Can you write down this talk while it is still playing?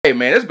Hey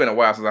man, it's been a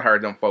while since I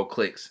heard them 4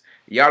 clicks.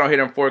 Y'all don't hear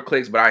them 4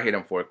 clicks, but I hear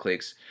them 4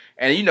 clicks.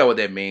 And you know what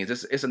that means.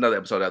 It's another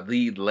episode of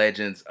the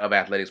Legends of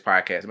Athletics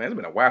podcast. Man, it's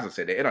been a while since I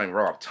said that. It don't even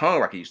roll off the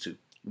tongue like it used to.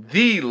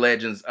 The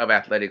Legends of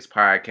Athletics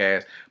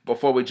podcast.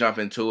 Before we jump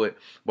into it,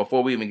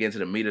 before we even get into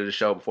the meat of the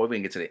show, before we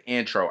even get to the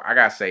intro, I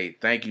gotta say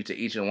thank you to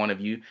each and one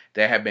of you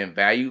that have been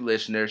valued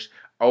listeners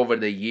over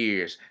the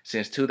years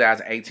since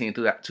 2018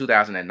 through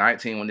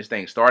 2019 when this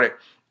thing started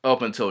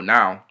up until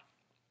now.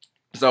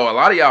 So a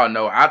lot of y'all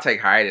know I take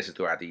hiatuses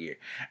throughout the year.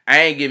 I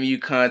ain't giving you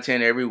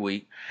content every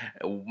week.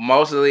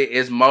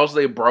 It's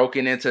mostly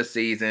broken into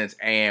seasons,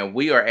 and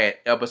we are at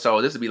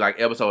episode. This would be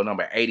like episode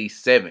number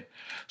 87.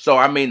 So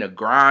I mean the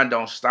grind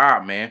don't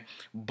stop, man.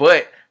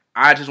 But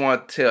I just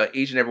want to tell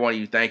each and every one of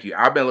you thank you.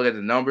 I've been looking at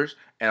the numbers,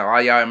 and a lot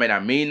of y'all it may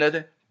not mean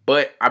nothing,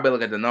 but I've been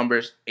looking at the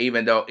numbers,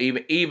 even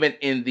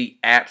in the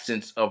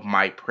absence of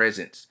my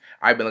presence.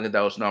 I've been looking at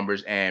those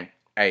numbers, and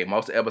hey,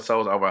 most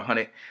episodes over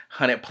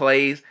 100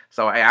 plays.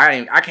 So hey,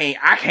 I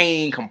can't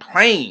even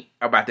complain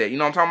about that. You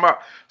know what I'm talking about?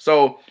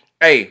 So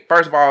hey,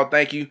 first of all,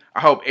 thank you. I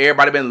hope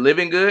everybody been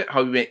living good.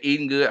 Hope you've been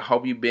eating good.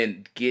 Hope you've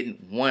been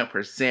getting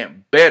 1%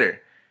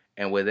 better.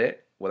 And with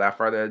that, without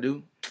further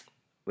ado,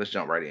 let's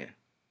jump right in.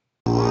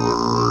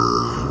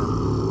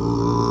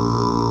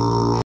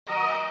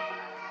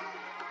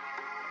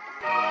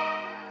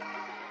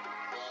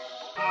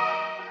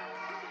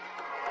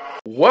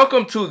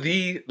 Welcome to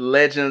the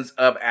Legends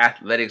of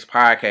Athletics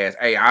podcast.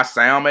 Hey, our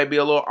sound may be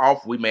a little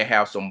off. We may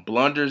have some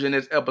blunders in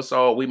this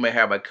episode. We may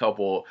have a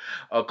couple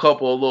of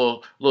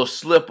little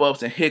slip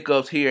ups and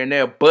hiccups here and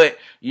there. But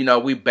you know,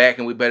 we back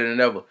and we better than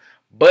ever.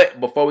 But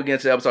before we get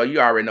into the episode, you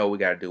already know what we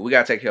gotta do. We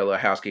gotta take care of a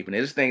little housekeeping.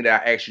 This thing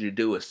that I asked you to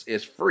do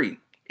is free.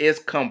 It's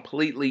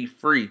completely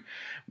free.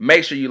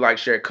 Make sure you like,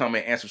 share,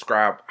 comment, and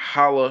subscribe.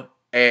 Holla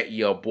at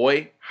your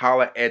boy.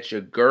 Holla at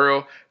your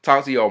girl.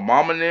 Talk to your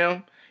mama and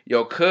them,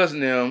 your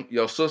cousin them,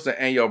 your sister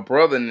and your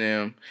brother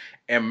them,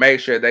 and make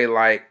sure they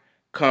like,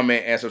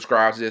 comment, and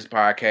subscribe to this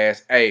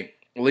podcast. Hey,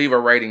 leave a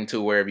rating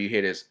too wherever you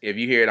hear this. If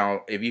you hear it on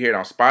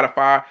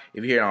Spotify,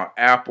 if you hear it on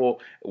Apple,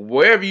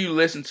 wherever you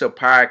listen to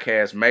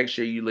podcasts, make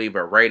sure you leave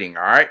a rating.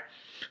 All right.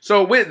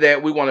 So with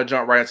that, we want to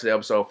jump right into the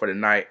episode for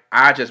tonight.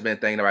 I just been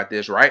thinking about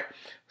this, right?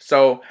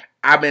 So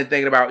I've been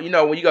thinking about,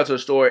 when you go to the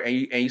store and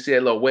you see a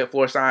little wet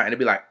floor sign and it'd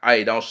be like,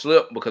 hey, don't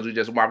slip because we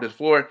just mopped this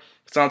floor.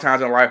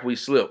 Sometimes in life we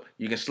slip.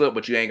 You can slip,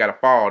 but you ain't got to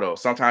fall though.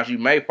 Sometimes you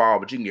may fall,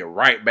 but you can get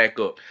right back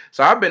up.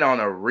 So I've been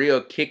on a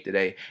real kick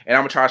today, and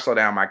I'm gonna try to slow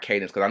down my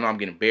cadence because I know I'm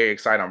getting very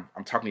excited.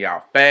 I'm talking to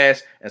y'all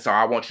fast, and so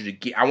I want you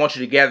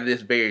to gather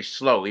this very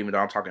slow, even though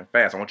I'm talking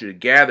fast. I want you to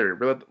gather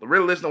it,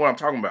 really listen to what I'm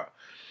talking about.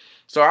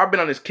 So I've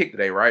been on this kick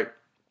today, right?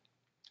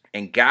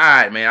 And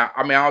God, man,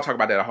 I mean, I don't talk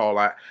about that a whole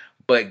lot,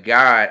 but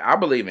God, I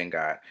believe in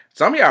God.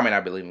 Some of y'all may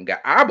not believe in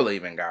God. I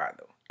believe in God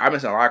though. I've been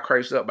saying a lot of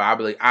crazy stuff, but I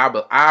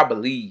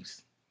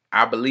believes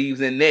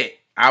in that.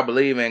 I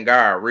believe in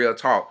God, real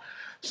talk.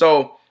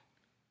 So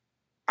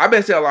I've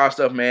been saying a lot of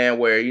stuff, man,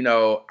 where,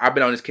 I've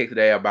been on this kick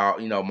today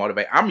about,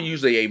 motivate. I'm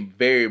usually a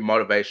very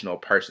motivational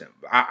person.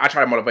 I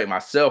try to motivate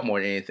myself more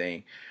than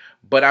anything.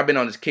 But I've been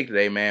on this kick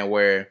today, man,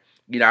 where,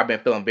 I've been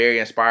feeling very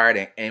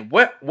inspired. And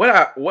what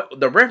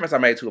the reference I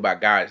made to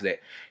about God is that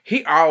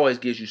He always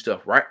gives you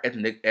stuff right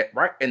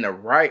right in the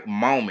right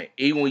moment,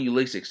 even when you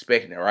least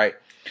expecting it, right?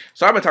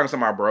 So I've been talking to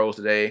my bros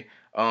today,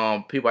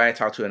 people I ain't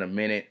talked to in a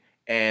minute.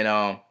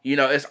 And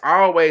it's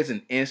always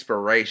an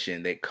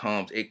inspiration that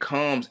comes. It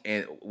comes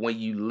in when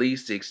you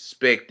least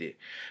expect it.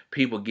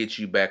 People get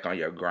you back on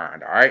your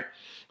grind. All right.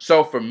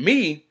 So for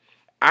me,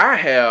 I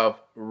have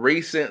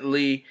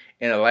recently,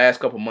 in the last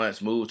couple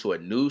months, moved to a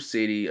new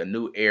city, a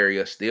new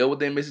area, still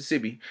within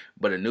Mississippi,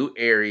 but a new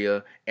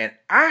area. And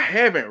I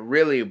haven't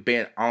really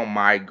been on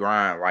my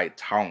grind like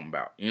talking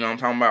about. You know what I'm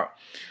talking about?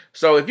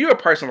 So if you're a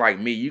person like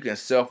me, you can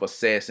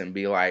self-assess and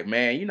be like,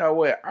 man, you know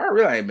what? I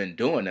really ain't been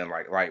doing that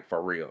like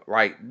for real.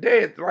 Like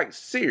dead, like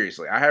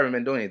seriously, I haven't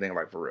been doing anything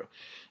like for real.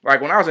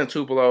 Like when I was in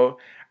Tupelo,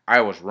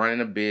 I was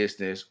running a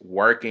business,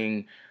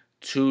 working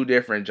 2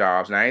 different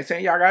jobs. Now I ain't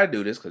saying y'all gotta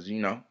do this because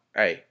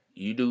hey,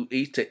 you do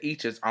each to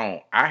each its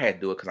own. I had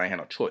to do it because I ain't had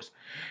no choice.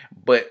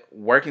 But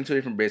working 2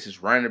 different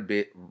businesses, working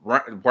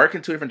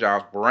 2 different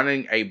jobs,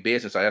 running a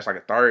business, so that's like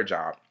a third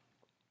job.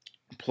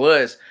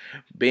 Plus,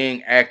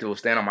 being active,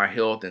 staying on my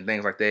health and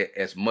things like that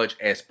as much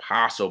as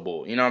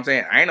possible. You know what I'm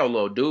saying? I ain't no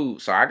little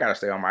dude, so I gotta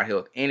stay on my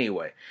health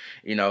anyway.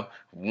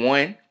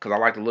 One, because I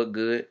like to look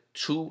good.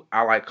 2,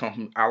 I like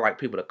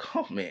people to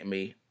compliment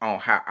me on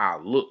how I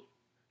look.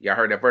 Y'all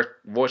heard that first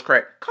voice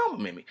crack?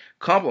 Compliment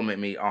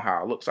me on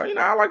how I look. So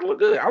I like to look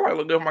good. I like to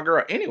look good for my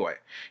girl anyway.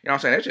 You know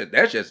what I'm saying?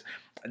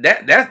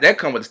 That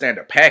come with the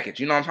standard package.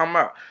 You know what I'm talking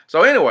about?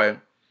 So anyway,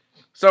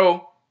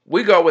 so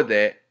we go with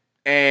that.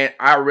 And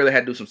I really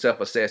had to do some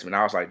self-assessment.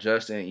 I was like,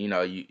 Justin,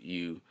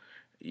 you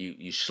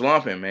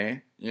slumping,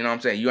 man. You know what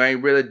I'm saying? You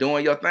ain't really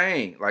doing your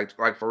thing,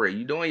 like for real.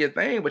 You doing your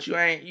thing, but you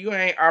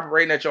ain't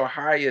operating at your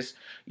highest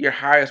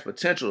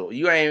potential.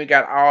 You ain't even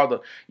got all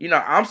the.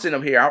 I'm sitting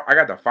up here. I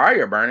got the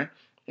fire burning,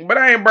 but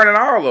I ain't burning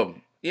all of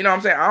them. You know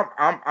what I'm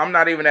saying? I'm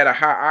not even at a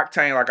high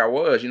octane like I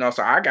was.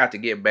 So I got to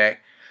get back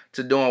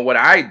to doing what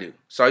I do.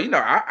 So,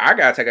 I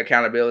got to take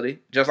accountability,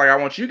 just like I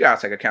want you guys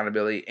to take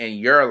accountability in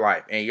your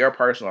life, in your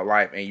personal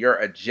life, in your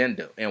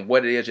agenda, and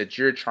what it is that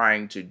you're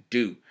trying to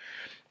do.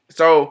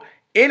 So,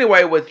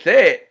 anyway, with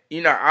that,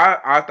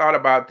 I thought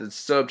about the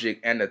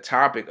subject and the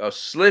topic of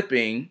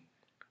slipping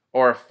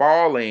or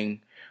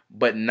falling,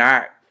 but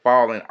not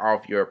falling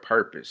off your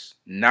purpose,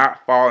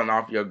 not falling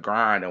off your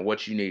grind and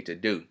what you need to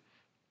do.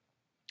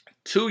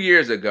 2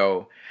 years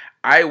ago,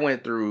 I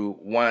went through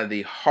one of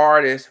the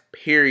hardest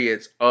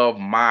periods of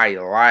my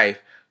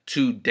life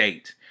to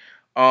date.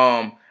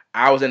 Um,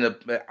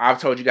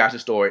 I've told you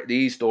guys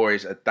these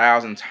stories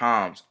 1,000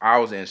 times. I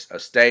was in a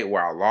state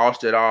where I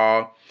lost it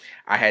all.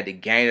 I had to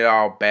gain it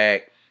all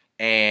back.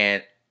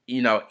 And,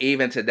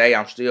 even today,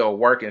 I'm still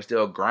working,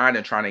 still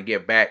grinding, trying to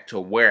get back to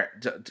where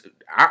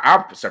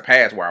I've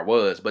surpassed where I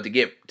was, but to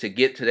get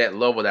to that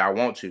level that I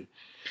want to.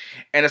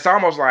 And it's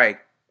almost like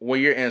when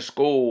you're in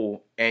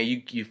school and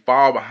you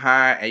fall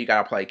behind and you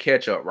gotta play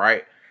catch up,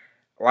 right?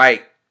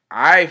 Like,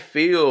 I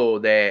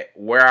feel that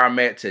where I'm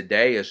at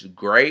today is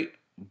great,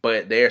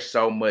 but there's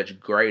so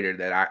much greater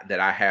that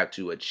I have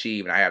to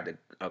achieve and I have to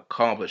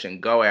accomplish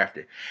and go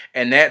after.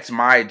 And that's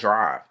my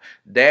drive.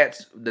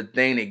 That's the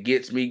thing that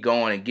gets me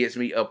going and gets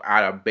me up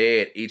out of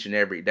bed each and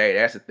every day.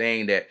 That's the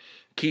thing that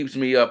keeps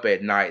me up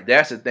at night.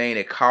 That's the thing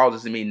that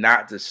causes me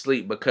not to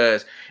sleep,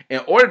 because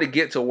in order to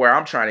get to where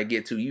I'm trying to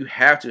get to, you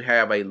have to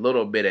have a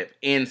little bit of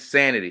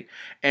insanity.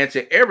 And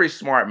to every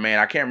smart man,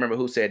 I can't remember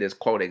who said this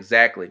quote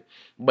exactly,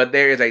 but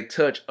there is a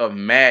touch of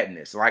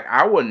madness. Like,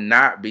 I will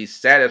not be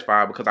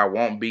satisfied because I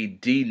won't be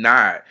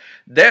denied.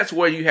 That's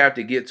where you have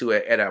to get to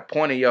at a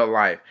point in your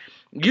life.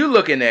 You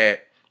looking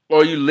at,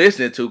 or you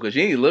listening to, because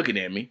you ain't looking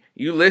at me,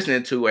 you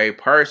listening to a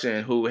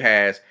person who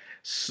has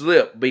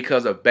slipped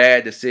because of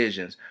bad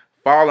decisions,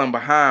 falling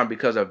behind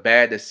because of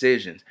bad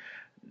decisions,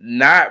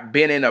 not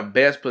been in the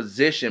best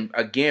position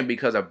again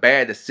because of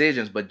bad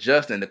decisions. But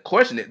Justin, the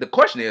question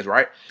is,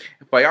 right?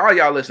 For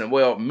y'all listening,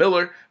 well,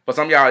 Miller, for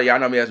some of y'all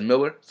know me as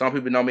Miller. Some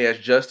people know me as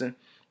Justin.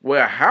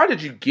 Well, how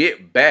did you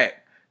get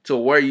back to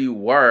where you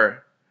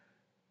were?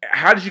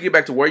 How did you get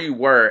back to where you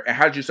were, and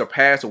how did you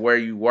surpass where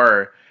you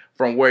were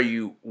from where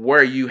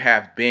you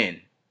have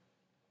been?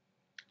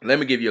 Let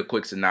me give you a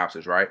quick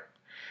synopsis, right?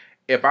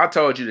 If I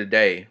told you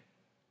today,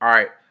 all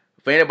right,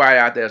 for anybody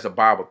out there that's a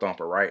Bible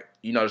thumper, right?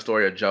 You know the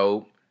story of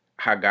Job,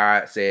 how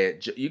God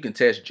said, you can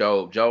test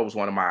Job. Job was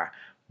one of my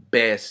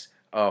best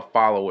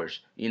followers,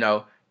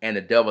 and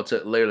the devil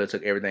literally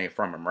took everything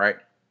from him, right?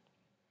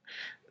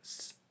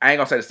 I ain't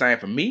gonna say the same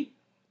for me,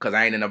 because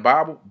I ain't in the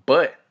Bible,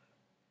 but,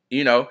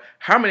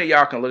 how many of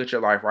y'all can look at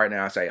your life right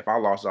now and say, if I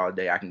lost all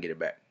day, I can get it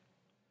back?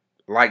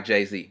 Like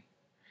Jay-Z.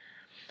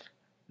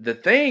 The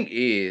thing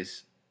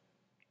is,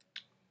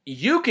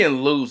 you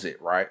can lose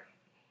it, right?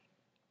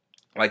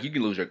 Like, you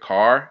can lose your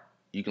car,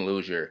 you can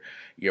lose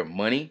your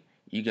money,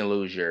 you can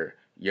lose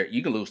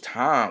you can lose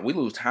time. We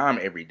lose time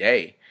every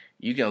day.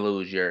 You can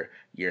lose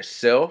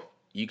yourself,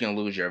 you can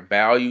lose your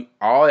value,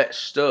 all that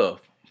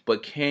stuff.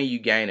 But can you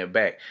gain it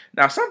back?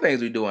 Now, some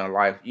things we do in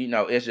life,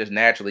 it's just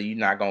naturally you're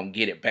not gonna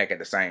get it back at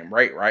the same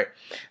rate, right?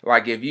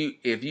 Like, if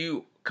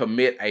you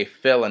commit a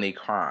felony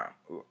crime,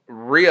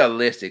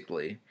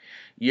 realistically,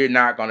 you're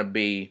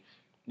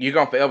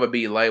gonna forever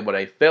be labeled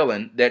a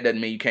felon. That doesn't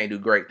mean you can't do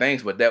great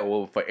things, but that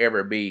will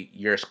forever be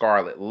your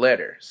scarlet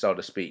letter, so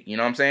to speak. You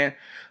know what I'm saying?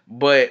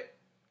 But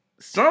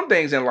some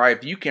things in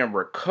life you can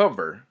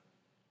recover,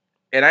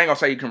 and I ain't gonna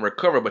say you can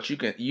recover, but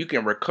you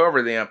can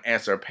recover them and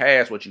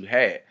surpass what you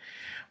had.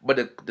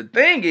 But the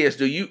thing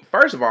is,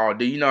 first of all,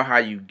 do you know how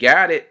you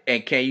got it,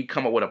 and can you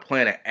come up with a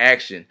plan of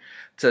action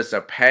to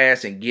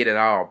surpass and get it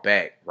all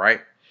back,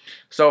 right?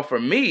 So for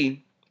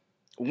me,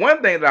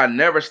 one thing that I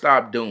never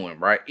stopped doing,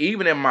 right?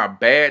 Even in my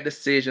bad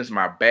decisions,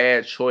 my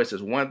bad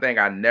choices, one thing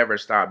I never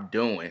stopped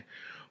doing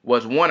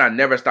was, one, I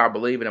never stopped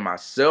believing in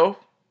myself,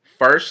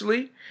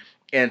 firstly.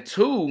 And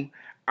two,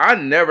 I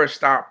never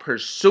stopped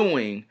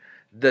pursuing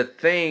the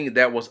thing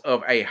that was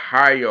of a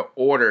higher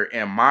order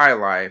in my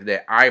life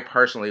that I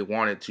personally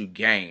wanted to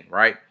gain,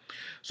 right?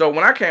 So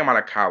when I came out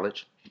of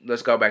college,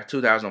 let's go back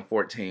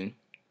 2014,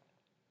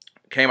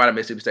 came out of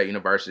Mississippi State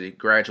University,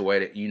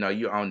 graduated,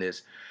 you're on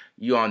this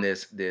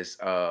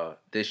euphoric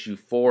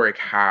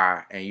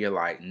high, and you're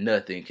like,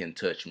 nothing can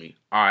touch me.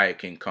 I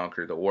can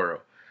conquer the world.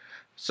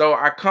 So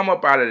I come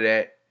up out of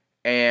that,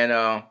 and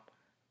I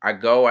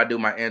do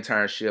my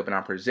internship, and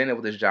I'm presented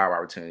with this job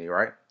opportunity,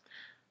 right?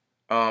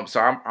 So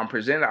I'm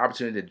presented the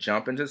opportunity to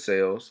jump into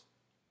sales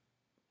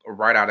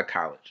right out of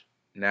college.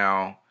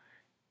 Now,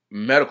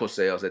 medical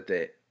sales at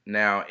that.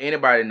 Now,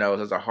 anybody knows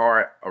it's a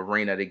hard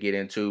arena to get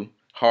into,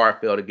 hard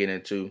field to get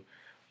into,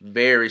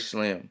 very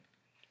slim.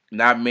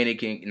 Not many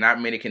can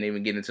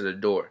even get into the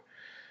door.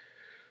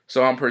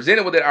 So I'm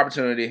presented with that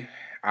opportunity.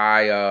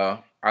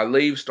 I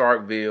leave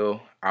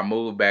Starkville. I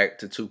move back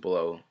to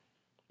Tupelo,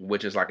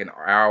 which is like an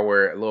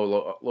hour, a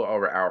little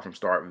over an hour from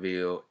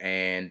Starkville,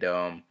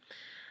 and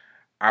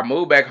I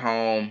move back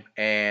home,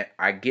 and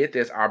I get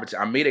this opportunity.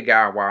 I meet a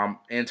guy while I'm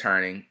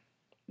interning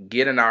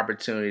get an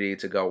opportunity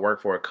to go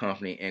work for a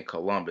company in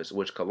Columbus,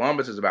 which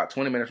Columbus is about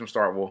 20 minutes from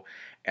Starkville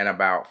and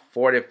about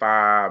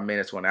 45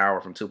 minutes to an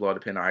hour from Tupelo,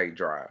 depending on how you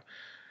drive.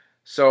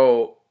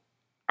 So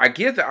I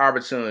get the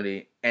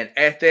opportunity, and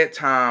at that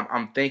time,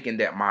 I'm thinking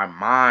that my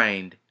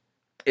mind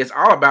is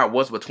all about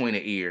what's between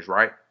the ears,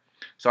 right?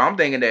 So I'm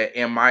thinking that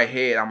in my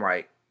head, I'm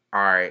like,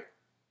 all right,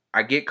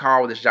 I get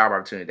called with this job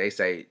opportunity. They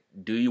say,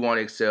 do you want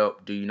to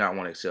accept? Do you not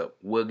want to accept?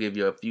 We'll give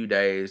you a few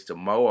days to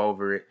mow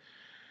over it,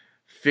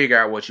 figure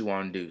out what you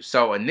want to do.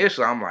 So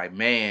initially, I'm like,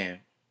 man,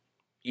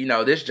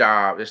 this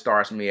job, it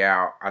starts me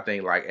out, I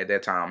think like at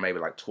that time, maybe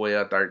like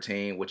 12,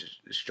 13, which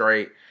is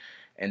straight.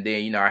 And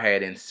then, I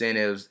had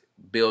incentives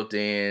built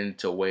in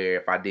to where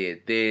if I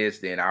did this,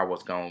 then I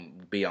was going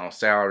to be on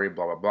salary,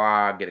 blah, blah,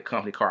 blah, get a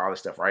company car, all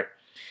this stuff, right?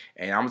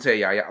 And I'm going to tell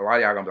y'all, a lot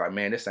of y'all going to be like,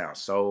 man, this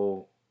sounds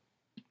so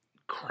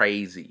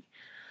crazy.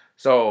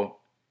 So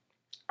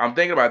I'm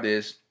thinking about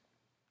this.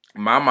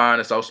 My mind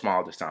is so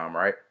small this time,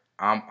 right?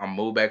 I'm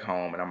moved back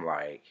home and I'm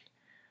like,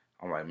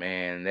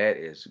 man, that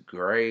is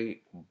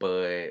great,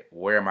 but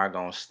where am I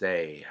gonna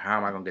stay? How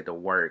am I gonna get to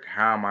work?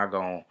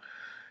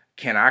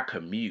 Can I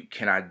commute?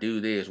 Can I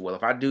do this? Well,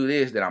 if I do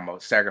this, then I'm gonna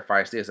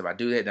sacrifice this. If I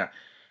do that, then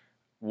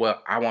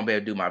I won't be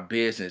able to do my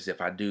business if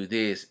I do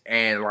this.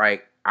 And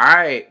like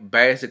I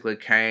basically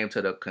came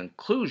to the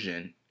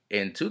conclusion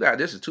in 2000,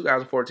 this is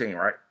 2014,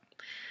 right?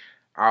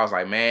 I was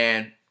like,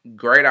 man,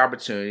 great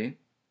opportunity,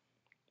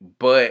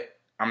 but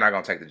I'm not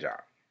gonna take the job.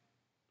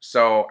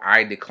 So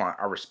I declined.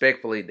 I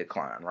respectfully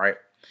declined, right?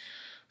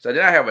 So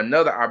then I have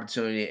another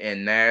opportunity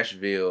in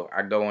Nashville.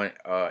 I go and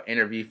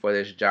interview for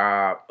this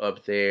job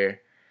up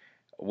there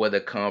with a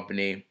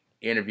company.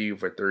 Interview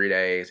for 3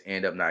 days.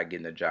 End up not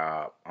getting the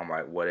job. I'm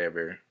like,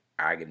 whatever.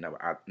 I get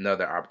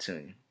another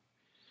opportunity.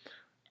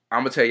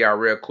 I'm gonna tell y'all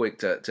real quick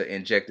to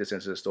inject this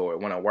into the story.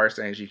 One of the worst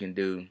things you can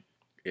do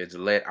is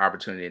let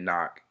opportunity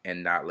knock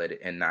and not let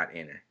it and not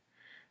enter.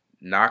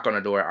 Knock on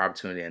the door of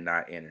opportunity and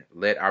not enter.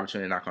 Let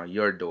opportunity knock on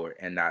your door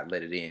and not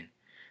let it in.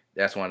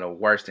 That's one of the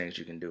worst things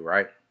you can do,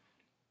 right?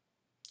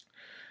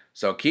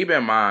 So keep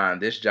in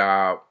mind, this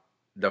job,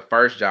 the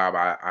first job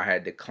I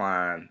had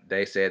declined,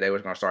 they said they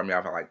was going to start me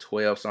off at like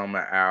 12 something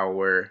an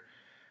hour.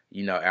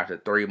 After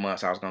 3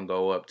 months, I was going to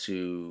go up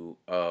to,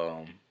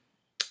 I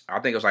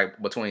think it was like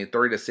between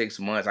 3 to 6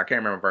 months. I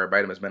can't remember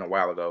verbatim. It's been a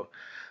while ago.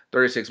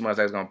 36 months,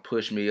 they was going to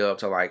push me up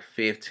to like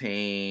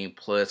 15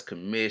 plus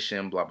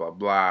commission, blah, blah,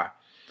 blah.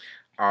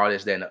 All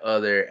this, that, and the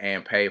other,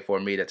 and pay for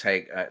me to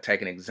take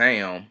an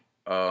exam,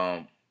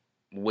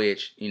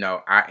 which,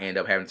 I end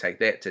up having to take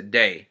that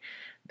today.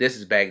 This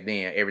is back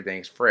then.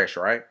 Everything's fresh,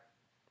 right?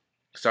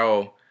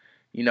 So,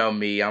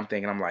 me, I'm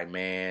thinking, I'm like,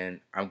 man,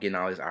 I'm getting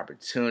all this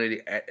opportunity.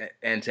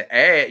 And to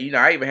add,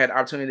 I even had the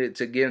opportunity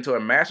to get into a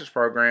master's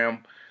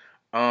program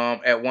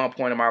at one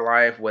point in my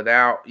life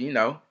without,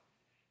 depends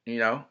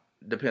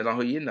on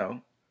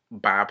who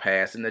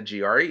bypassing the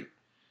GRE.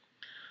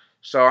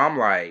 So I'm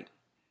like,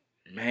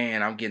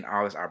 man, I'm getting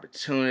all this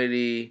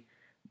opportunity,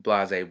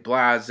 blase. I'm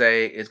gonna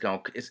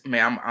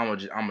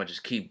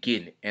just keep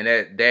getting it, and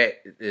that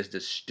is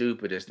the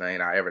stupidest thing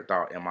I ever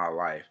thought in my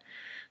life.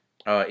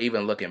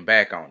 Even looking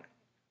back on it.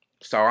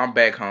 So I'm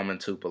back home in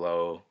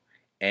Tupelo,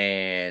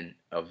 and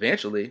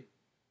eventually,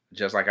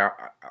 just like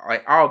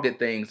all good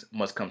things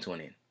must come to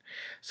an end.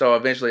 So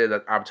eventually,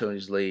 the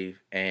opportunities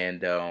leave,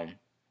 and I'm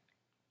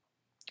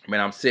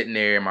sitting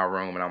there in my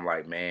room, and I'm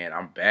like, man,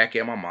 I'm back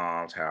at my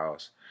mom's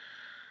house.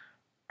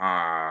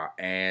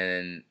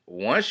 And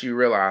once you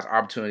realize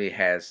opportunity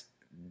has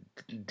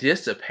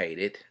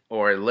dissipated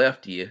or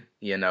left you,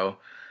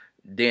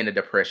 then the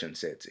depression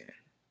sets in.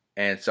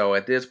 And so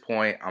at this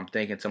point, I'm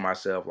thinking to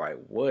myself, like,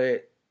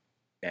 what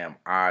am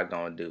I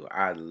going to do?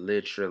 I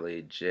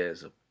literally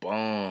just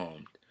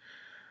bummed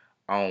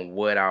on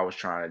what I was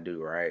trying to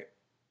do, right?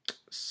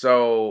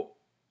 So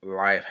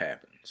life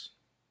happens.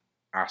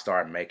 I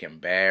start making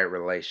bad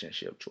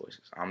relationship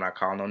choices. I'm not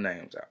calling no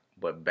names out,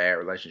 but bad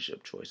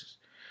relationship choices.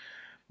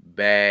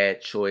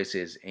 Bad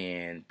choices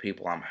in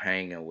people I'm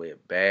hanging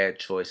with, bad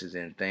choices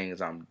in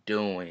things I'm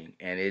doing,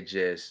 and it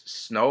just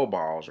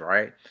snowballs,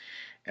 right?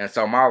 And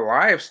so my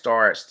life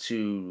starts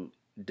to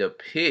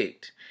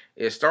depict,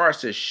 it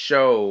starts to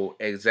show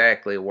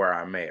exactly where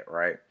I'm at,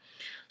 right?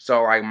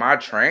 So like my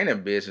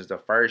training business, the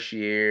first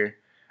year,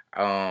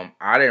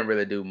 I didn't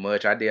really do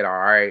much. I did all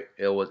right.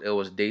 It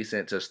was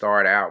decent to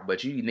start out,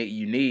 but you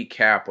need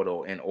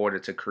capital in order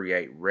to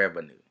create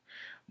revenue.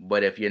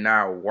 But if you're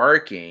not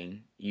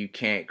working, you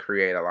can't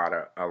create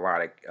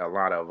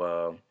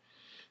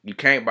you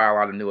can't buy a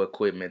lot of new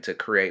equipment to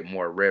create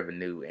more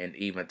revenue and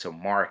even to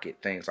market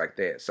things like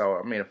that.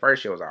 So the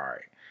first year was all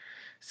right.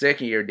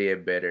 Second year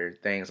did better,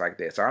 things like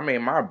that. So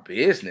my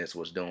business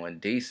was doing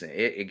decent.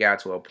 It got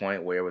to a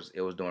point where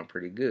it was doing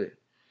pretty good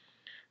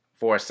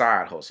for a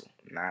side hustle.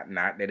 Not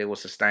that it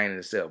was sustaining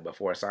itself, but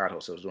for a side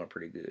hustle, it was doing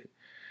pretty good.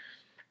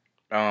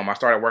 I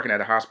started working at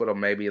the hospital.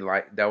 Maybe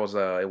like that was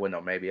it wasn't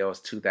no maybe it was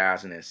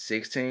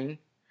 2016,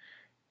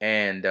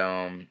 and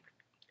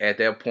at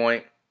that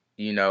point,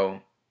 you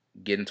know,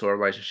 get into a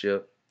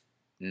relationship,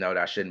 that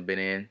I shouldn't have been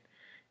in,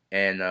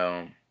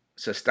 and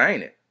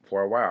sustain it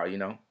for a while, you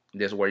know.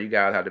 This is where you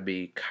guys have to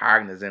be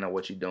cognizant of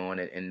what you're doing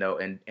and know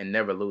and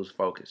never lose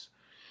focus.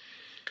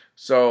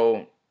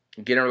 So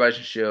get in a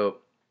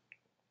relationship,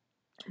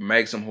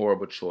 make some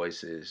horrible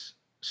choices,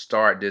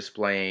 start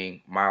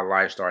displaying, my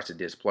life starts to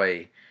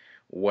display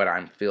what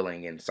I'm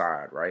feeling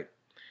inside, right?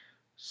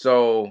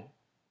 So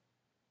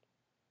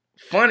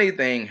funny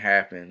thing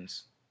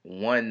happens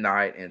one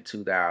night in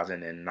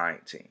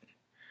 2019.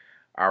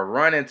 I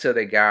run into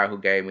the guy who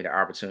gave me the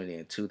opportunity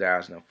in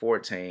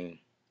 2014.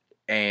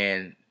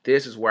 And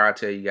this is where I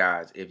tell you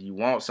guys, if you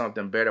want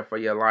something better for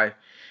your life,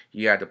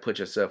 you have to put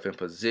yourself in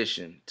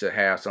position to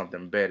have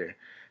something better.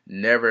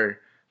 Never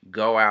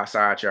go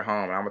outside your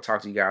home. And I'm going to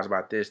talk to you guys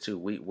about this too.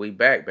 We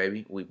back,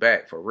 baby. We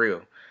back for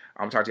real.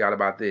 I'm going to talk to y'all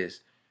about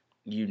this.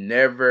 You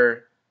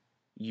never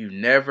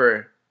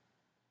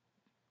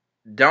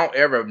don't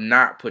ever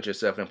not put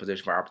yourself in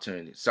position for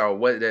opportunity. So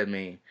what does that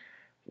mean?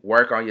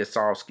 Work on your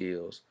soft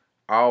skills.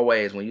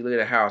 Always, when you leave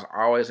the house,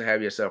 always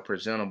have yourself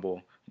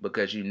presentable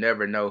because you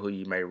never know who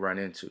you may run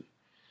into.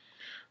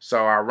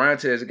 So I run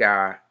into this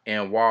guy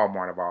in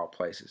Walmart of all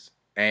places.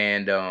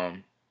 And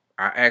I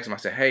asked him, I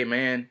said, hey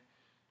man,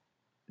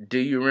 do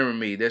you remember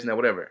me? This and that,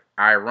 whatever.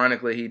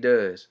 Ironically, he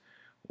does.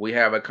 We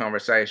have a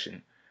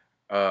conversation,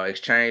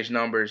 exchange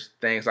numbers,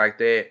 things like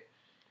that.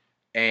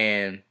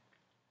 And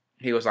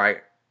he was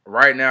like,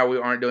 right now we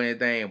aren't doing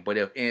anything, but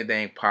if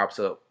anything pops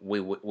up,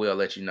 we'll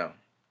let you know.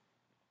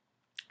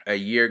 A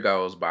year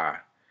goes by.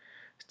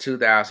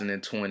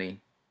 2020.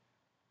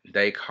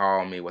 They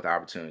called me with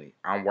opportunity.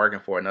 I'm working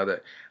for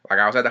another, like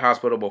I was at the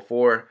hospital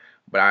before,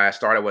 but I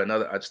started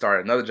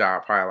another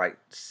job probably like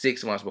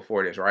 6 months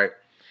before this, right?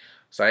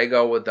 So they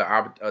go with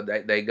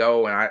they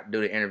go and I do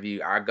the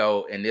interview. I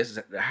go and this is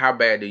how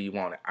bad do you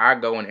want it? I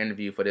go and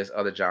interview for this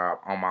other job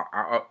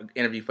I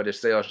interview for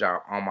this sales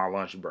job on my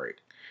lunch break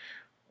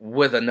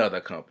with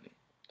another company.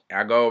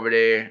 I go over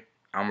there.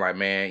 I'm like,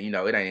 man, you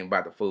know, it ain't even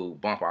about the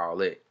food. Bump all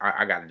that.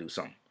 I got to do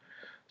something.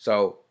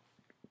 So,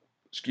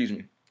 excuse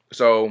me.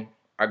 So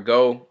I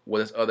go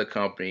with this other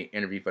company,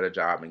 interview for the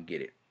job, and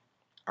get it.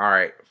 All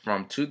right,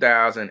 from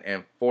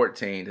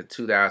 2014 to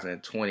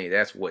 2020,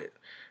 that's what?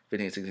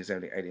 15, 16,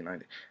 17, 18,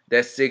 19.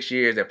 That's 6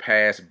 years that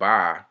passed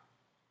by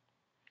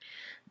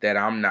that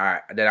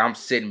I'm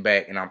sitting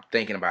back and I'm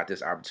thinking about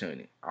this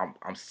opportunity.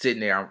 I'm sitting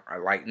there,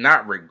 I'm like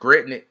not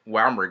regretting it.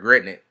 Well, I'm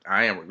regretting it.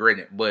 I am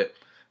regretting it, but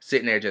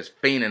sitting there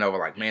just fiending over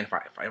like, man, if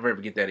I ever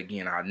get that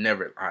again, I'll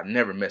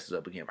never mess it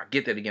up again. If I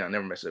get that again, I'll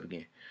never mess it up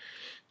again.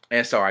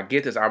 And so I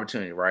get this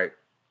opportunity, right?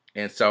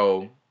 And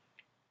so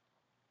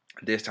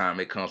this time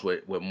it comes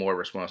with more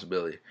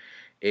responsibility.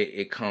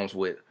 It comes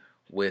with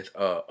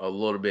a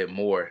little bit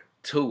more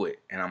to it.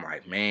 And I'm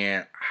like,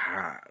 man,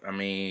 I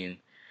mean,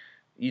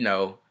 you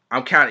know,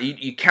 I'm kind of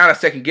you kind of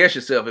second guess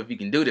yourself if you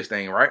can do this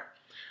thing, right?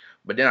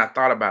 But then I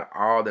thought about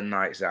all the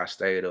nights that I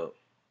stayed up,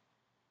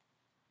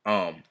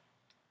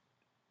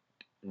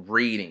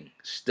 reading,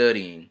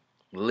 studying,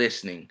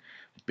 listening,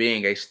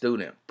 being a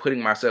student,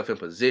 putting myself in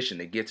position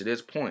to get to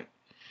this point.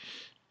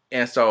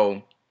 And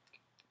so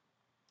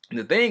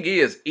the thing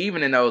is,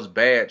 even in those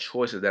bad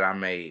choices that I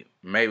made,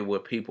 maybe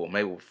with people,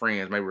 maybe with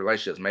friends, maybe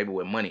relationships, maybe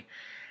with money,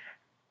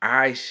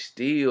 I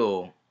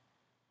still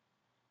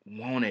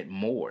wanted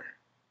more.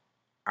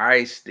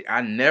 I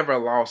never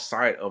lost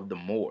sight of the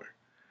more.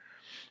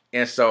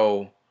 And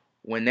so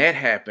when that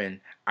happened,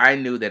 I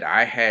knew that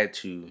I had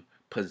to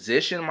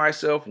position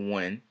myself,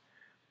 one,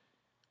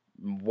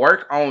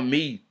 work on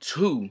me,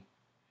 two,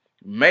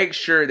 make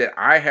sure that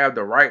I have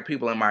the right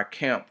people in my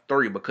camp,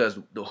 three, because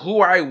who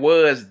I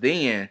was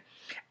then,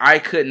 I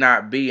could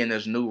not be in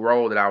this new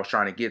role that I was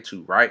trying to get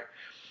to, right?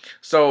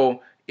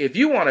 So if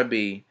you want to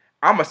be,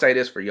 I'm going to say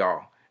this for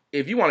y'all.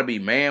 If you want to be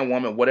man,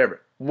 woman,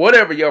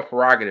 whatever your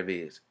prerogative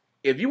is,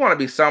 if you want to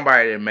be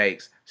somebody that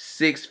makes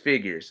 6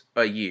 figures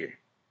a year,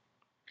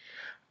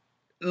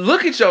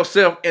 look at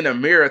yourself in the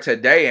mirror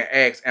today and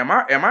ask, am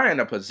I in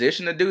a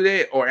position to do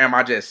that, or am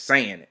I just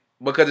saying it?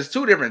 Because it's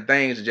two different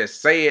things to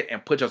just say it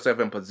and put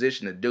yourself in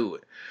position to do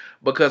it.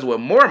 Because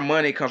with more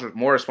money comes with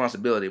more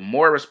responsibility.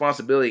 More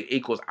responsibility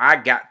equals I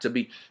got to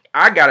be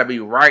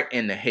right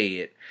in the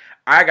head.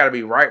 I got to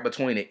be right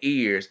between the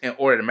ears in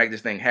order to make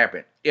this thing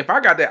happen. If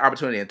I got that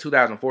opportunity in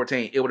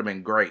 2014, it would have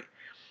been great.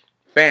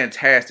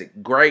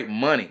 Fantastic. Great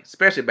money.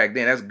 Especially back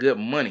then. That's good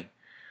money.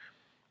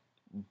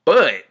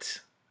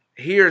 But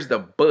here's the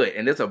but,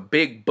 and it's a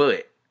big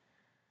but.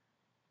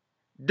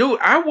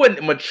 Dude, I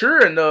wasn't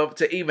mature enough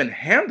to even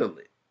handle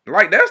it.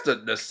 Like, that's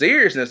the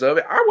seriousness of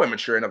it. I wasn't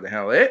mature enough to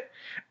handle it.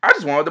 I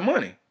just wanted the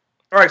money.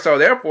 All right, so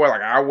therefore,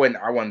 like, I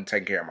wasn't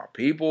taking care of my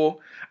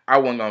people. I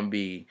wasn't gonna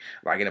be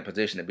like in a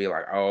position to be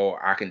like, oh,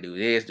 I can do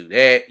this, do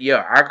that.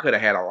 Yeah, I could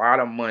have had a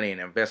lot of money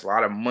and invest a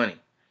lot of money,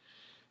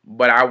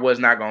 but I was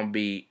not gonna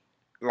be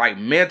like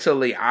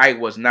mentally. I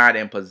was not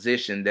in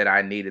position that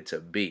I needed to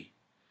be.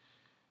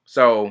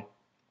 So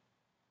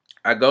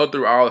I go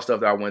through all the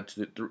stuff that I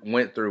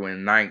went through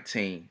in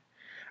 19.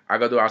 I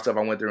go through all the stuff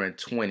I went through in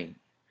 20.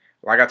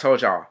 Like I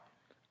told y'all,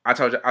 I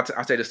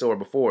said this story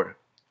before.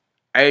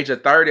 Age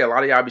of 30, a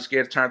lot of y'all be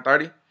scared to turn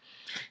 30.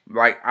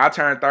 Like I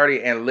turned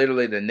 30 and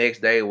literally the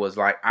next day was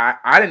like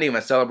I didn't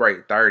even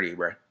celebrate 30,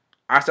 bro.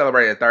 I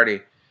celebrated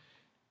 30.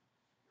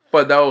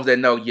 For those that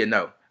know, you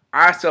know.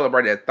 I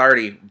celebrated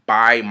 30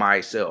 by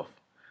myself.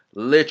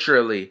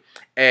 Literally.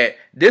 At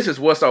this is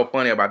what's so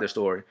funny about this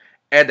story.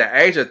 At the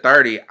age of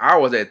 30, I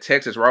was at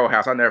Texas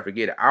Roadhouse. I'll never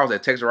forget it. I was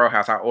at Texas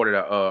Roadhouse. I ordered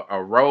a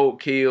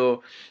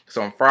roadkill,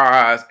 some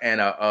fries,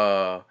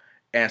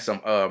 and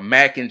some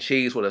mac and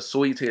cheese with a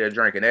sweet tea to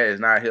drink. And that is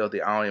not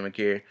healthy. I don't even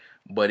care.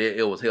 But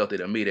it was healthy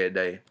to me that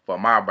day for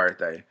my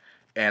birthday.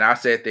 And I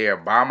sat there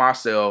by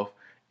myself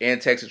in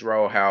Texas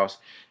Roadhouse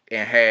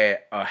and had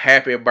a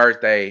happy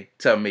birthday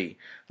to me.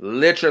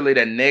 Literally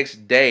the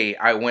next day,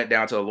 I went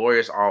down to the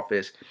lawyer's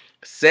office,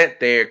 sat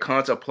there,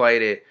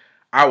 contemplated.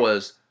 I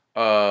was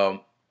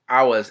um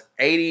I was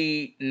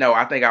 80, no,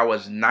 I think I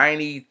was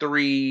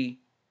 93,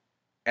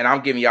 and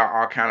I'm giving y'all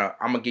all kind of,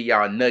 I'm gonna give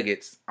y'all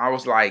nuggets. I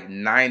was like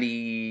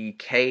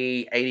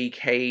 90K,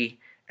 80K,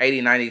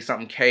 80, 90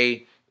 something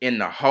K in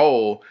the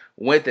hole.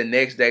 Went the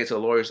next day to the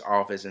lawyer's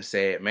office and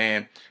said,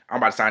 man, I'm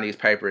about to sign these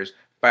papers,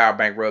 file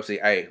bankruptcy.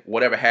 Hey,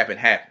 whatever happened,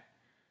 happened.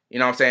 You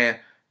know what I'm saying?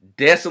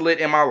 Desolate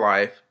in my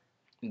life,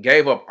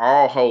 gave up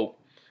all hope,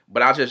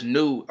 but I just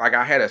knew, like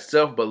I had a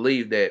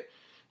self-belief that,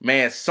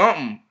 man,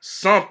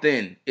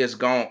 something is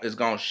going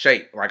to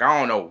shake. Like I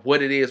don't know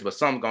what it is, but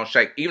something's going to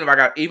shake. Even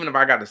if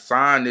I got to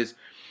sign this,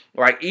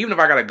 like even if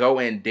I got to go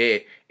in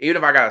debt, even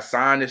if I got to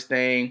sign this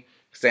thing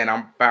saying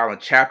I'm filing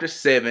chapter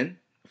 7,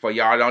 for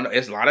y'all don't know,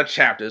 it's a lot of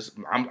chapters.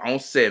 I'm on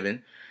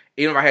 7.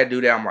 Even if I had to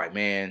do that, I'm like,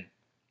 man,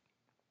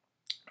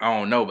 I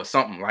don't know, but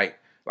something like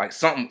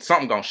something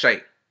going to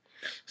shake.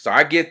 So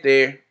I get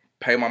there,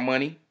 pay my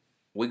money.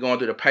 We going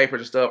through the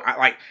papers and stuff.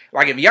 I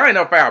like if y'all ain't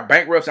never filed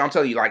bankruptcy, I'm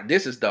telling you, like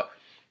this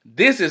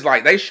is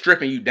like they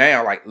stripping you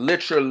down. Like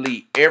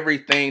literally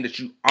everything that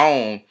you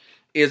own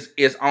is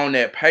on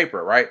that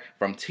paper, right?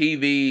 From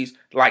TVs,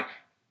 like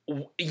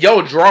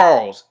your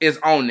drawers is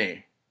on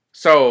there.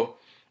 So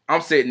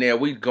I'm sitting there,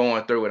 we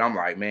going through it. I'm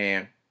like,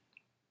 man,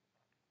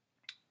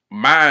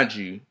 mind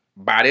you,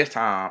 by this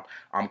time,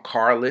 I'm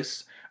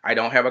carless. I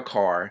don't have a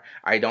car.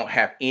 I don't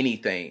have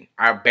anything.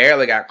 I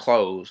barely got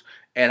clothes.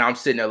 And I'm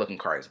sitting there looking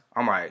crazy.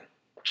 I'm like,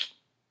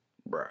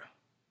 bruh.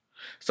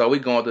 So we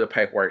going through the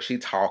paperwork. She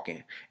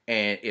talking.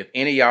 And if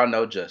any of y'all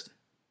know Justin,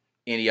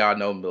 any of y'all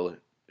know Miller,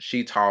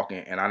 she talking.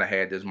 And I done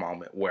had this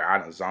moment where I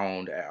done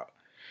zoned out.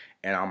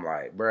 And I'm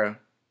like, bruh.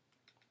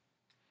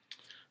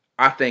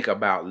 I think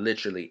about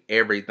literally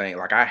everything.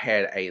 Like I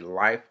had a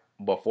life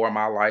before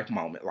my life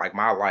moment. Like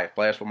my life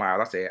flashed for my eyes.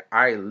 I said,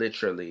 I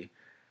literally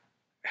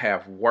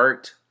have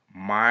worked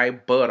my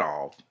butt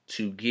off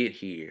to get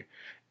here.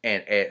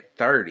 And at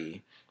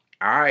 30,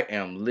 I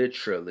am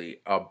literally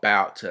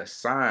about to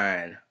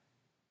sign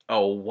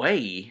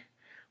away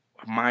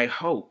my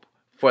hope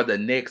for the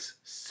next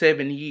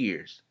 7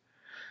 years.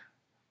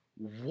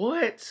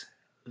 What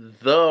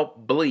the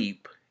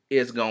bleep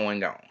is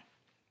going on?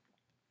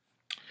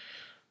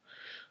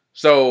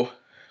 So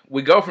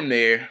we go from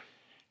there,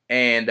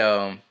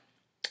 and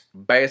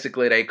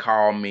basically they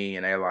call me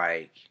and they're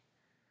like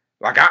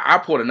I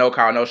pulled a no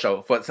call no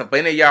show. So for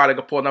any of y'all that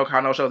can pull no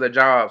call no shows at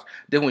jobs,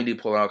 then we need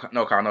to pull a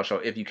no call no show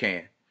if you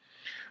can.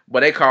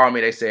 But they called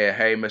me. They said,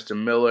 "Hey, Mr.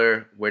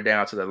 Miller, we're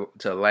down to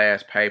the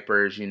last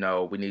papers. You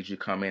know, we need you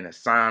to come in and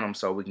sign them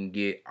so we can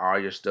get all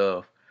your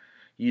stuff.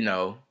 You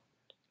know,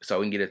 so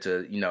we can get it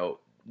to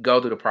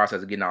go through the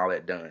process of getting all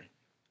that done."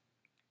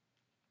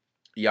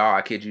 Y'all,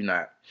 I kid you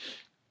not.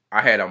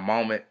 I had a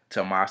moment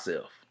to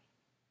myself,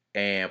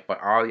 and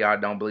for all y'all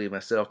don't believe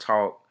in self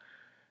talk,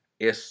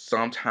 it's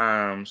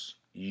sometimes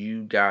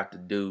you got to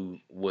do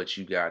what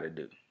you got to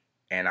do.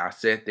 And I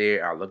sat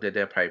there, I looked at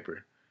that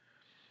paper,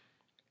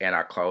 and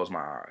I closed my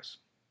eyes.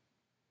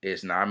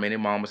 It's not many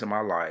moments in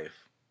my life.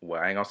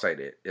 Well, I ain't gonna say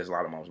that. There's a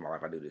lot of moments in my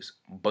life I do this.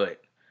 But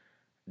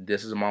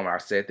this is a moment I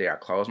sat there, I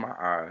closed my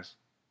eyes,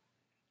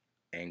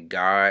 and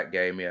God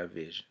gave me a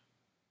vision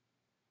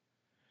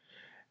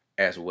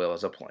as well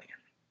as a plan.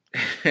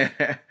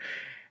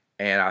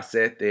 And I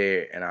sat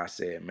there and I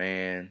said,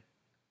 man,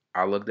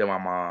 I looked at my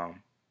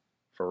mom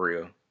for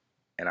real.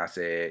 And I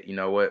said, you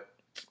know what?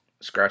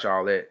 Scratch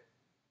all that.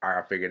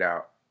 I figured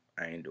out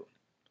I ain't doing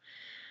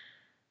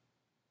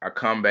it. I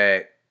come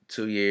back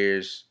 2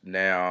 years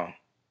now.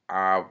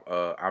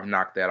 I've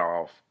knocked that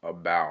off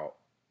about,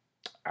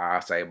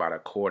 I say about a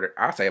quarter.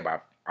 I say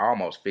about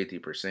almost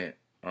 50%,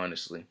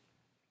 honestly.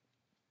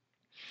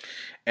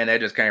 And that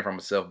just came from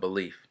a self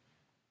belief.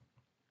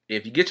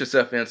 If you get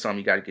yourself in something,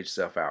 you got to get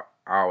yourself out.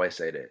 I always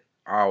say that.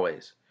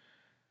 Always.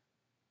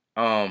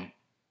 Um,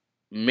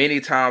 Many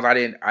times I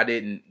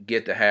didn't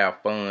get to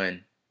have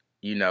fun,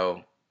 you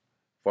know,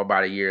 for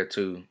about a year or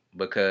two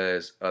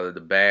because of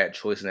the bad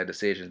choices and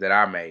decisions that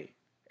I made.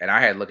 And I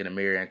had to look in the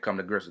mirror and come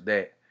to grips with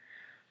that.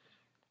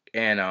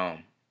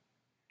 And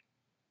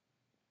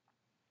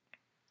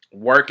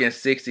working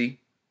 60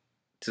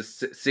 to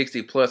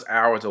 60 plus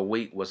hours a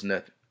week was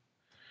nothing.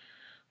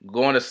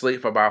 Going to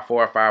sleep for about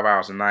 4 or 5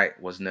 hours a night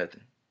was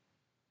nothing.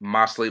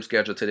 My sleep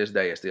schedule to this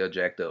day is still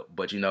jacked up,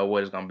 but you know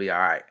what? It's gonna be all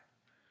right.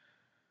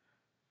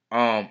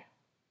 Um,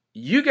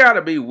 you got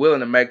to be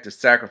willing to make the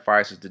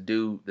sacrifices to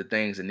do the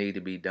things that need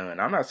to be done.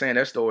 I'm not saying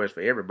that story is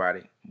for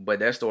everybody, but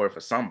that story for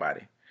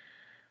somebody.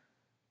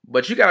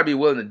 But you got to be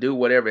willing to do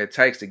whatever it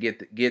takes to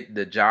get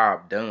the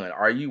job done.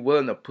 Are you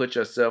willing to put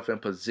yourself in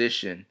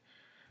position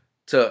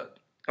to,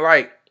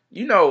 like,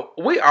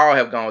 we all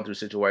have gone through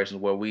situations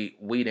where we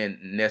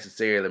didn't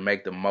necessarily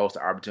make the most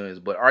of opportunities,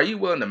 but are you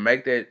willing to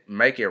make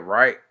it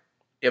right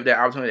if that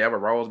opportunity ever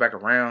rolls back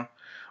around?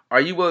 Are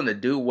you willing to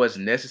do what's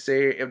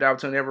necessary if the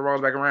opportunity ever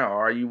rolls back around?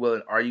 Or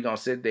are you gonna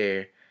sit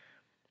there,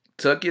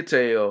 tuck your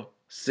tail,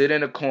 sit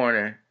in a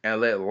corner, and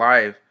let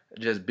life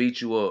just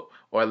beat you up,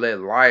 or let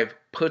life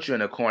put you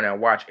in a corner and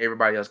watch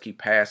everybody else keep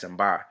passing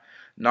by?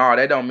 No,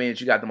 that don't mean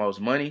that you got the most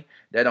money.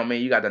 That don't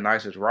mean you got the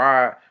nicest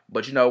ride.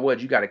 But you know what?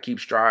 You got to keep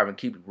striving,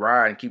 keep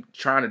riding, keep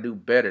trying to do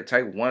better.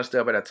 Take one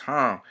step at a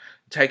time.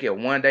 Take it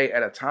one day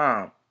at a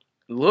time.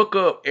 Look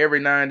up every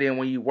now and then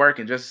when you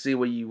working just to see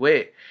where you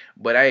at.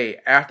 But hey,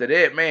 after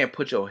that, man,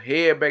 put your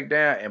head back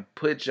down and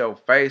put your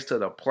face to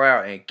the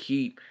plow and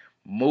keep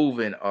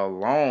moving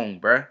along,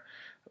 bruh.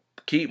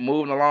 Keep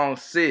moving along,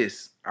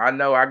 sis. I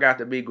know I got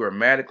to be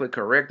grammatically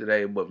correct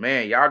today, but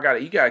man,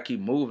 you gotta keep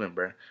moving,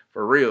 bruh.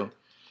 For real.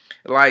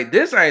 Like,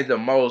 this ain't the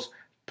most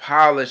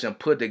polished and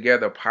put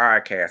together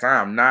podcast.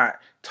 I am not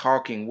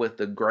talking with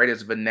the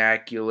greatest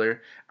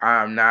vernacular.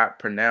 I'm not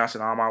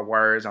pronouncing all my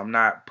words. I'm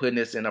not putting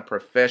this in a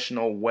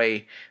professional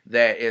way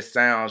that it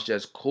sounds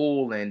just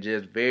cool and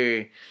just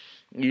very,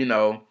 you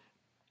know,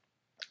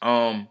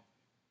 um,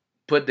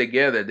 put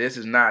together. This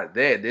is not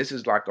that. This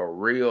is like a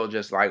real,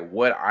 just like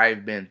what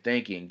I've been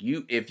thinking.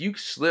 If you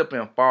slip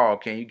and fall,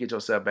 can you get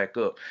yourself back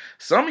up?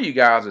 Some of you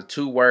guys are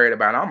too worried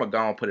about, I'm gonna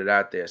go and put it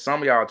out there,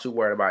 some of y'all are too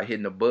worried about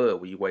hitting the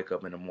bud when you wake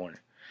up in the morning.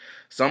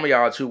 Some of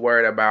y'all are too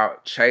worried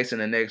about chasing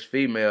the next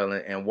female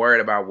and worried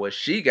about what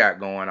she got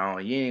going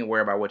on. You ain't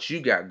worried about what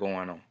you got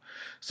going on.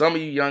 Some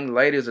of you young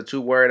ladies are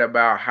too worried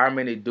about how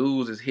many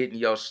dudes is hitting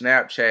your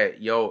Snapchat,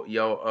 your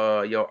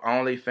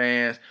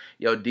OnlyFans,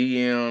 your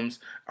DMs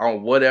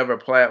on whatever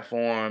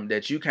platform,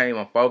 that you can't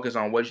even focus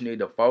on what you need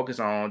to focus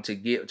on to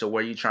get to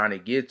where you're trying to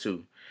get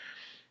to.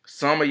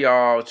 Some of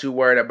y'all too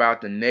worried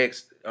about the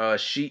next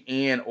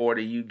Shein order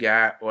you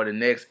got, or the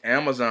next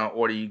Amazon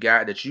order you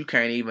got, that you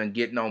can't even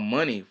get no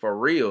money for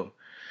real.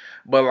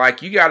 But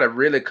like, you gotta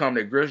really come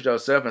to grips with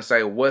yourself and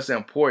say what's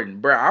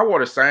important, bro. I wore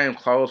the same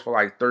clothes for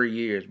like 3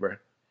 years, bro.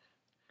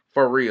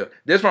 For real.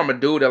 This from a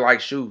dude that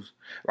likes shoes.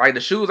 Like,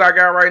 the shoes I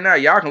got right now,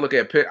 y'all can look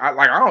at.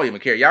 I don't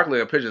even care. Y'all can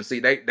look at pictures and see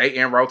they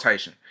in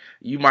rotation.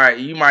 You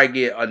might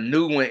get a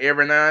new one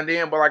every now and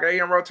then, but like, they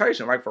in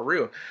rotation, like, for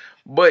real.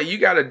 But you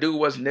gotta do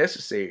what's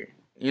necessary.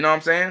 You know what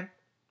I'm saying?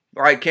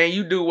 Like, can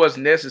you do what's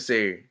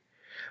necessary?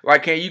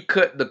 Like, can you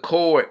cut the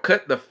cord,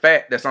 cut the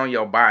fat that's on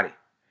your body?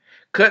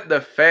 Cut the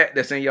fat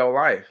that's in your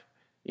life.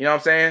 You know what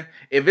I'm saying?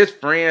 If it's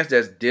friends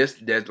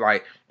that's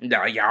like,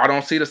 y'all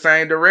don't see the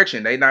same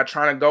direction, they not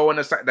trying to go in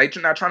the same, they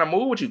not trying to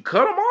move with you,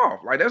 cut them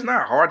off. Like, that's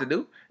not hard to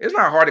do. It's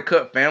not hard to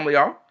cut family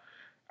off.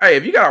 Hey,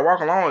 if you gotta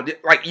walk alone,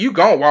 like, you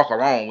gonna walk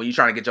alone when you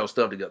trying to get your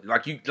stuff together.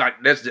 Like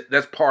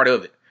that's part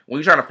of it. When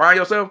you trying to find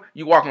yourself,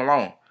 you walking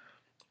alone.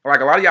 Like,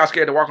 a lot of y'all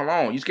scared to walk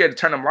alone. You scared to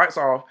turn them lights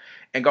off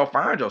and go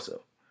find yourself.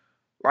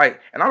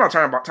 Like, and I'm not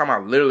talking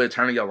about literally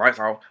turning your lights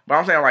off, but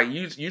I'm saying, like,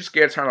 you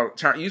scared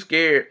to you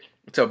scared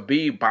to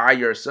be by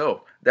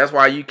yourself. That's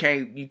why you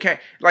can't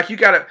like, you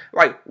gotta,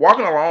 like,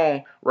 walking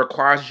alone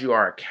requires you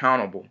are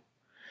accountable.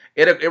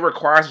 It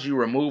requires you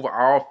remove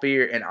all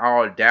fear and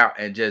all doubt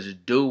and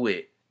just do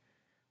it.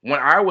 When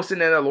I was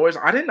sitting in the lawyers,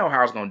 I didn't know how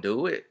I was gonna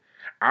do it.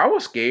 I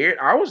was scared,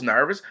 I was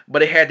nervous,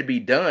 but it had to be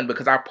done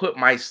because I put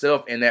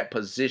myself in that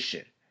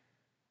position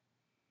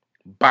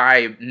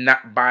by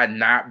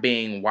not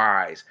being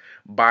wise,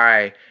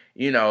 by,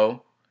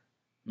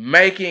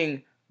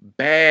 making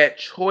bad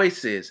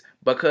choices.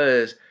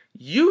 Because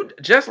you,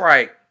 just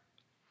like,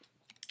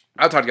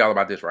 I'll talk to y'all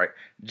about this, right?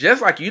 Just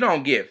like you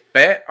don't get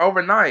fat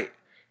overnight,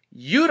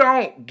 you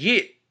don't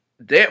get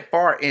that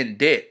far in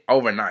debt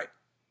overnight.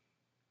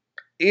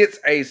 It's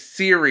a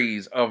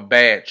series of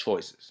bad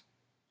choices,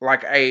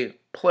 like a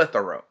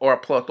plethora,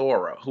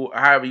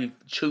 however you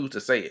choose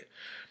to say it,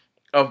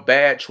 of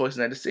bad choices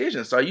and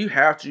decisions. So you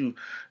have to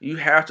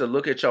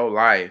look at your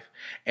life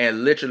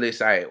and literally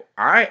say,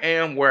 I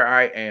am where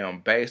I am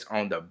based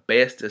on the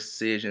best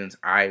decisions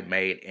I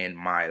made in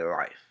my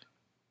life.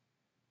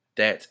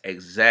 That's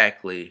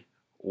exactly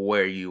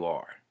where you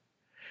are.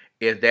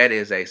 If that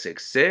is a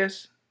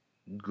success,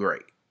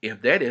 great.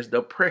 If that is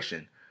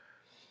depression,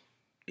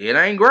 it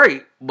ain't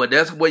great, but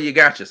that's where you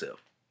got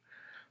yourself.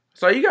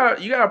 So you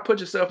gotta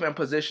put yourself in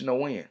position to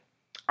win.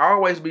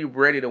 Always be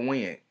ready to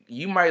win.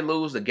 You might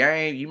lose the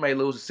game, you may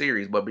lose the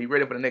series, but be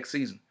ready for the next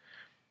season.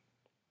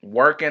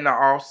 Work in the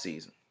off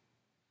season.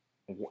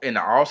 In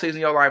the off season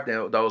of your life,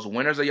 those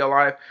winners of your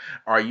life,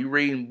 are you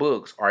reading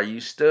books? Are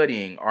you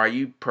studying? Are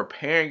you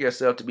preparing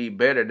yourself to be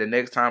better the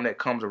next time that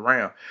comes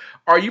around?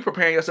 Are you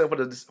preparing yourself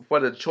for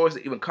the choice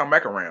to even come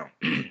back around?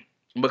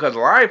 Because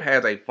life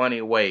has a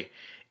funny way.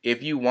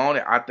 If you want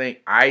it, I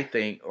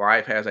think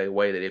life has a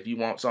way that if you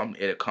want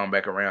something, it'll come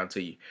back around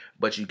to you.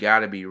 But you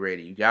gotta be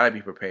ready. You gotta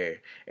be prepared.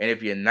 And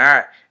if you're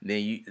not,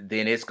 then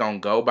it's gonna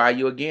go by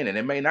you again, and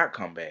it may not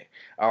come back.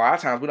 A lot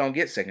of times we don't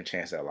get second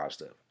chance at a lot of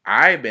stuff.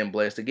 I've been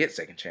blessed to get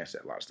second chance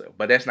at a lot of stuff,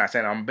 but that's not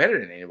saying I'm better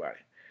than anybody.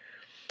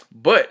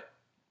 But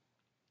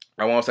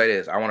I want to say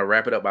this. I want to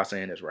wrap it up by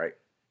saying this, right?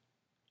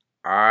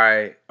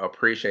 I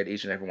appreciate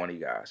each and every one of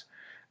you guys.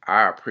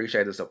 I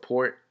appreciate the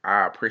support.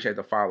 I appreciate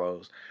the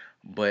follows.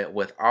 But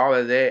with all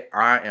of that,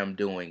 I am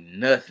doing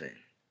nothing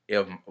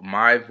if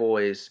my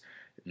voice,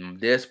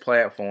 this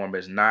platform,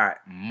 is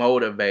not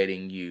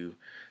motivating you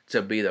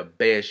to be the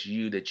best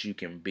you that you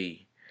can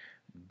be.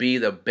 Be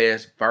the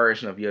best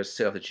version of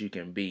yourself that you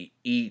can be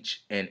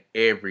each and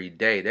every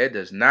day. That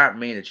does not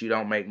mean that you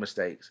don't make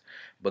mistakes,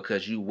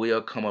 because you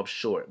will come up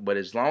short. But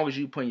as long as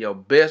you put your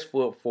best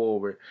foot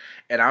forward,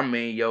 and I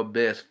mean your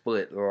best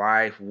foot,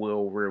 life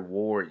will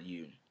reward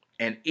you.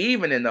 And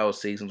even in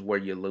those seasons where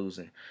you're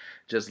losing,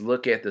 just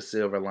look at the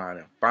silver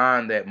lining.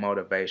 Find that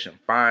motivation.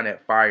 Find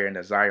that fire and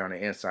desire on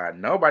the inside.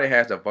 Nobody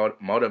has to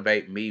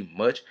motivate me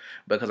much,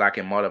 because I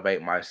can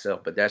motivate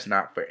myself. But that's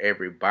not for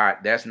everybody.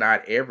 That's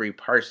not every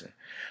person.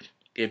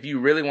 If you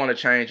really want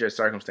to change your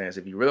circumstance,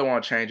 if you really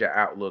want to change your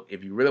outlook,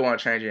 if you really want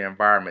to change your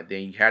environment,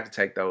 then you have to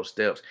take those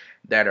steps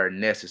that are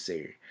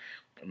necessary.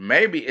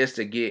 Maybe it's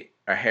to get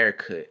a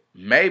haircut.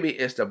 Maybe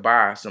it's to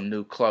buy some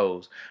new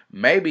clothes.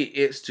 Maybe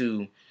it's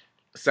to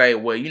say,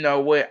 well, you know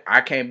what?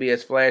 I can't be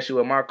as flashy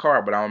with my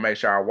car, but I'm going to make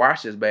sure I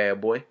wash this bad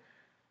boy.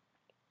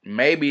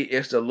 Maybe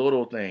it's the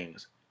little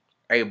things.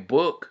 A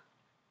book.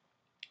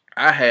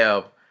 I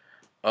have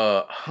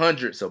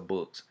hundreds of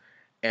books.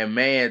 And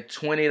man,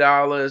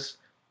 $20,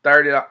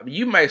 $30.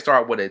 You may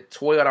start with a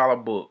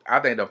 $12 book.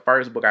 I think the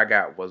first book I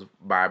got was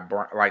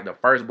the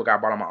first book I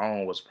bought on my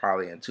own was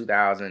probably in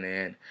 2000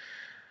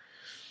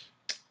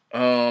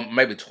 and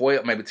maybe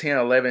 12, maybe 10,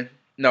 11.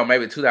 No,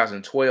 maybe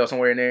 2012,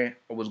 somewhere in there.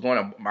 I was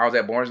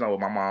at Barnes & Noble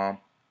with my mom.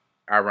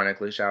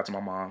 Ironically, shout out to my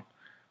mom.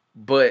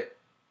 But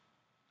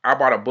I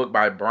bought a book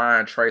by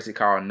Brian Tracy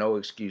called No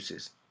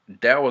Excuses.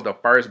 That was the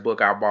first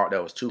book I bought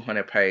that was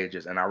 200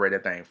 pages, and I read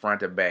that thing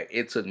front to back.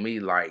 It took me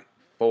like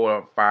 4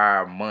 or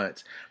 5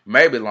 months,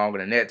 maybe longer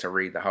than that, to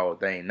read the whole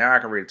thing. Now I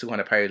can read a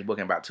 200-page book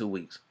in about 2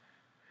 weeks.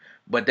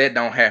 But that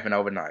don't happen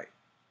overnight.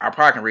 I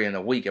probably can read in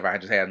a week if I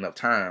just had enough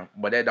time,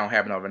 but that don't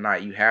happen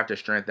overnight. You have to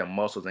strengthen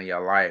muscles in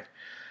your life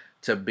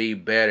to be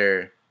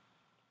better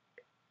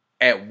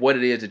at what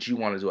it is that you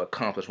wanted to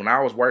accomplish. When I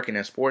was working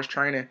in sports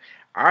training,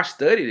 I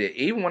studied it.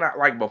 Even when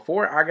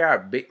before I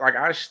got big,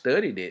 I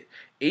studied it.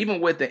 Even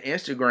with the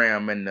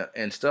Instagram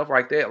and stuff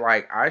like that,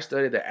 I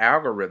studied the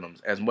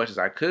algorithms as much as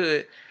I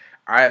could.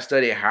 I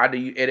studied how do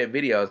you edit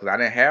videos, because I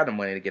didn't have the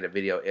money to get a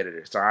video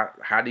editor. So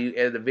how do you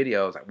edit the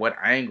videos? What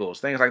angles,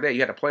 things like that. You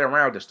have to play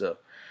around with this stuff.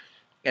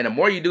 And the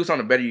more you do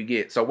something, the better you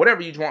get. So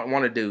whatever you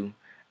want to do,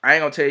 I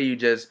ain't gonna tell you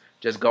just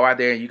go out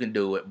there and you can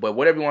do it. But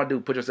whatever you want to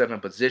do, put yourself in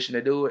position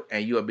to do it,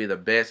 and you'll be the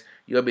best.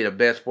 You'll be the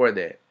best for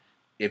that.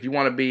 If you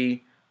want to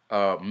be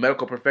a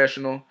medical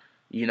professional,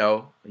 you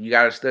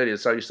gotta study to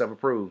show yourself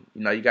approved.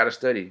 You gotta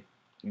study.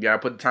 You gotta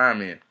put the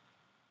time in.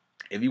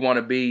 If you want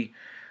to be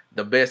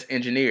the best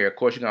engineer, of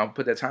course you're gonna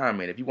put that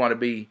time in. If you want to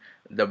be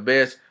the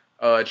best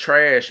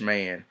trash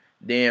man,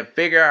 then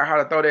figure out how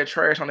to throw that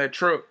trash on that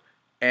truck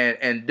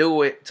and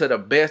do it to the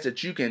best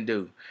that you can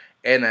do.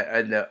 In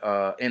an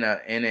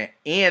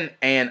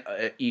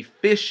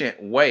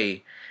efficient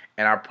way,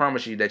 and I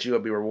promise you that you will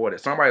be rewarded.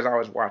 Somebody's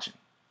always watching.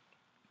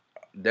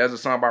 There's a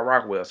song by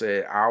Rockwell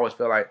said, "I always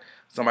feel like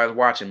somebody's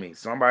watching me."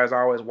 Somebody's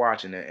always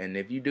watching it, and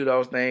if you do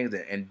those things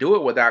and do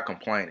it without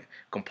complaining,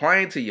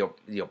 complain to your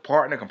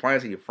partner, complain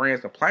to your friends,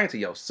 complain to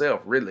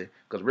yourself, really,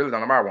 because really don't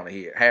nobody want to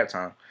hear it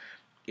halftime.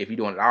 If you're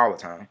doing it all the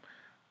time,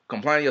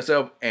 complain to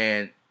yourself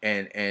and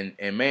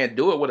man,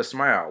 do it with a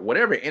smile.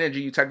 Whatever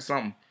energy you take to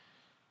something,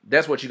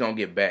 that's what you're gonna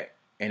get back.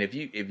 And if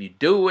you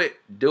do it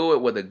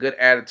with a good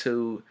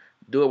attitude,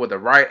 do it with the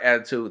right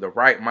attitude, the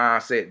right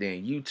mindset,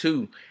 then you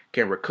too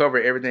can recover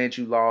everything that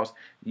you lost.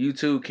 You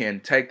too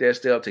can take that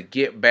step to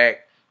get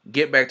back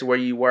to where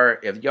you were.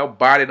 If your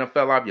body done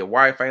fell off, your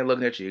wife ain't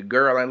looking at you, your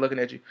girl ain't looking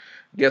at you,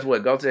 guess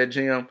what? Go to that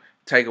gym,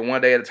 take it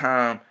one day at a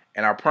time,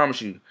 and I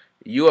promise you,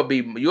 you'll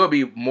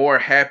be more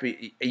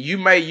happy. You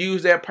may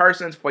use that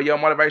person for your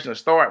motivation to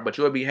start, but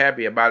you'll be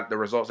happy about the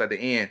results at the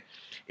end.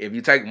 If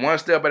you take one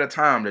step at a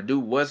time to do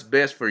what's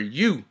best for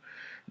you,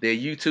 then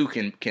you too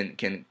can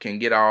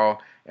get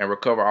all and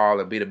recover all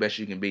and be the best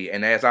you can be.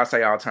 And as I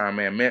say all the time,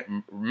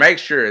 man, make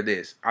sure of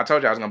this. I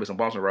told you I was gonna be some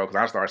bumps in the road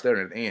because I started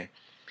studying at the end.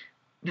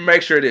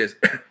 Make sure of this.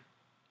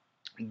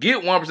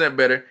 Get 1%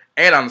 better,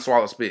 and on the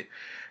swallow spit.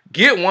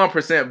 Get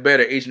 1%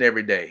 better each and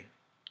every day.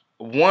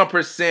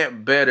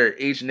 1% better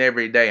each and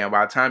every day, and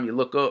by the time you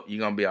look up,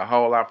 you're gonna be a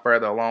whole lot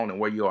further along than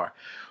where you are.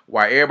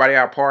 While everybody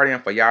out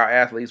partying, for y'all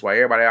athletes, while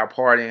everybody out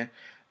partying,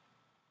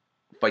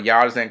 for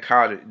y'all that's in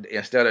college,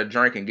 instead of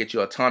drinking, get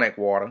you a tonic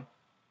water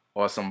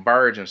or some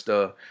virgin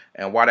stuff.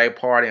 And while they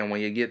partying,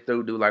 when you get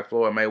through, do like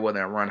Floyd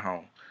Mayweather and run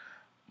home.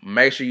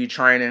 Make sure you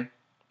training.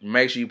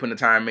 Make sure you put the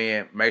time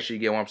in. Make sure you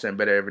get 1%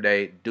 better every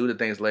day. Do the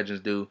things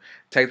legends do.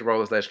 Take the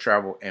rollers, let's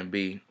travel, and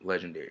be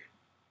legendary.